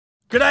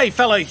G'day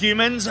fellow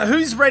humans,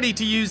 who's ready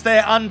to use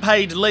their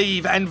unpaid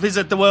leave and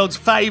visit the world's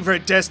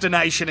favourite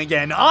destination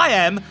again? I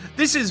am.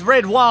 This is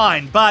red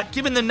wine, but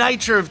given the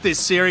nature of this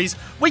series,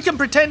 we can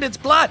pretend it's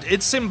blood,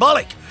 it's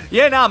symbolic.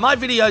 Yeah, nah, my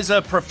videos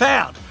are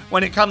profound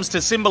when it comes to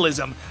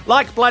symbolism,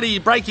 like bloody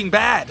Breaking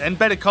Bad and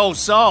Better Call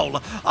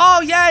Saul. Oh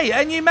yay,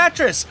 a new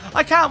mattress.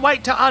 I can't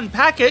wait to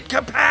unpack it.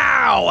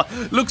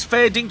 Kapow! Looks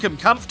fair dinkum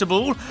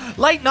comfortable.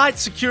 Late night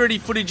security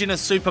footage in a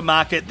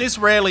supermarket. This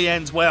rarely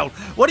ends well.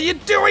 What are you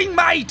doing,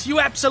 mate? You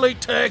absolute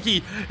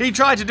turkey. He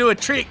tried to do a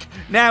trick.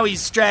 Now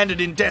he's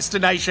stranded in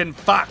destination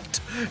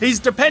fucked. He's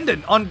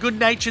dependent on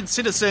good-natured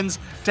citizens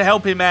to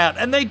help him out,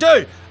 and they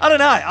do. I don't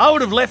know, I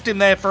would have left him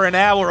there for an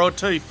hour or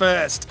two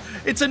first.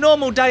 It's a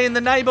normal day in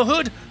the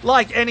neighbourhood,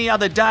 like any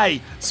other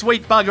day.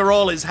 Sweet bugger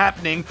all is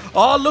happening.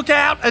 Oh, look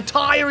out, a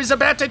tyre is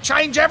about to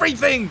change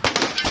everything.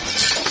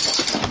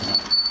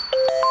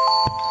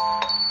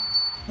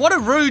 What a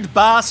rude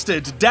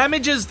bastard.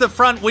 Damages the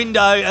front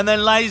window and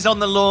then lays on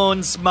the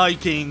lawn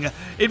smoking.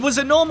 It was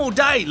a normal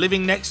day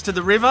living next to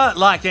the river,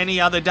 like any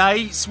other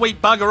day.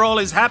 Sweet bugger all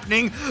is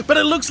happening, but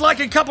it looks like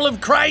a couple of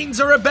cranes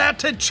are about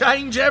to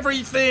change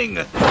everything.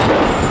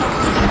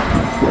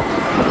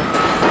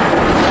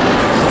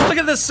 Look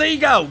at the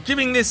seagull,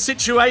 giving this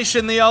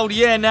situation the old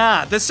yeah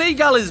nah. The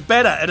seagull is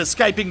better at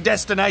escaping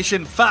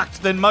destination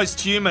fucked than most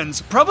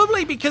humans,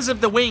 probably because of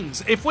the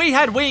wings. If we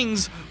had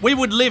wings, we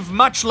would live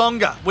much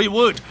longer. We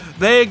would.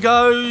 There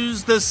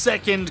goes the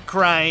second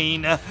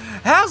crane.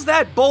 How's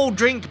that ball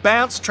drink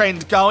bounce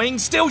trend going?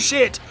 Still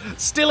shit.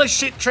 Still a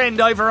shit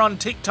trend over on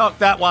TikTok,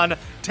 that one.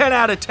 10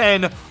 out of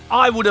 10.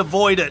 I would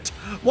avoid it.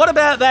 What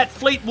about that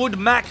Fleetwood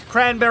Mac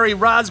cranberry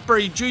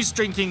raspberry juice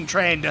drinking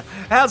trend?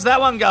 How's that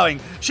one going?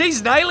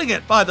 She's nailing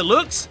it by the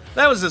looks.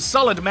 That was a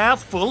solid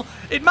mouthful.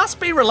 It must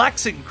be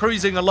relaxing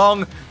cruising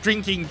along,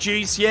 drinking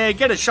juice. Yeah,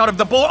 get a shot of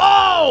the ball.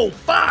 Oh,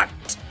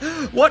 fucked.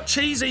 What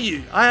cheese are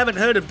you? I haven't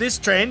heard of this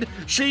trend.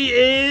 She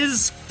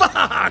is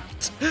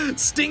fucked.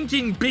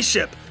 Stinking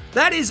Bishop.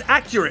 That is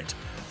accurate.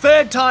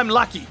 Third time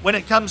lucky when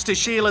it comes to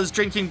Sheila's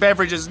drinking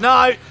beverages.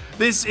 No,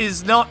 this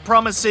is not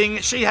promising.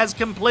 She has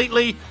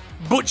completely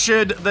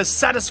butchered the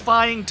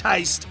satisfying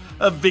taste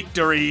of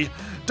victory.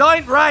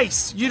 Don't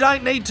race. You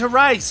don't need to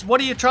race.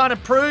 What are you trying to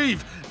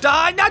prove?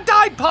 Don't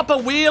pop a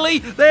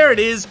wheelie. There it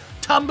is,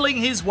 tumbling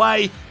his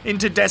way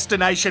into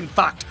destination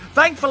fucked.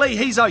 Thankfully,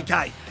 he's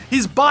okay.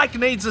 His bike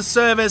needs a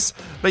service,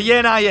 but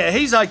yeah,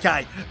 he's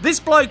okay. This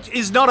bloke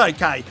is not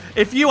okay.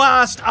 If you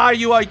asked, are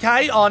you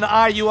okay on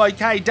Are You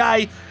Okay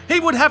Day, he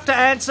would have to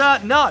answer,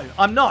 no,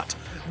 I'm not.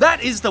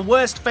 That is the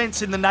worst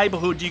fence in the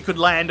neighbourhood you could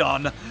land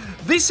on.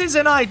 This is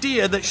an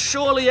idea that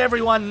surely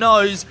everyone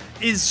knows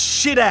is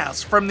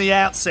shithouse from the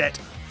outset.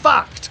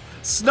 Fucked.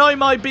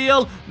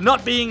 Snowmobile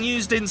not being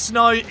used in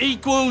snow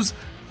equals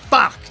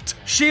fucked.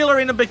 Sheila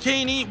in a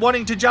bikini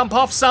wanting to jump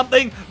off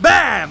something,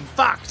 bam,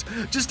 fucked.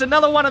 Just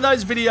another one of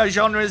those video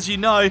genres you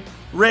know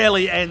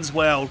rarely ends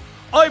well.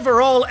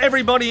 Overall,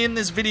 everybody in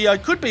this video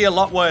could be a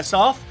lot worse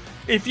off.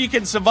 If you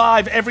can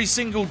survive every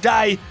single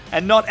day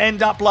and not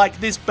end up like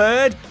this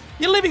bird,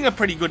 you're living a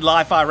pretty good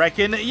life, I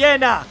reckon. Yeah,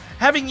 nah,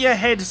 having your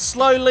head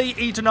slowly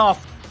eaten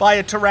off by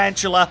a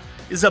tarantula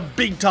is a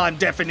big time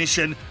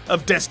definition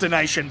of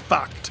destination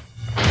fucked.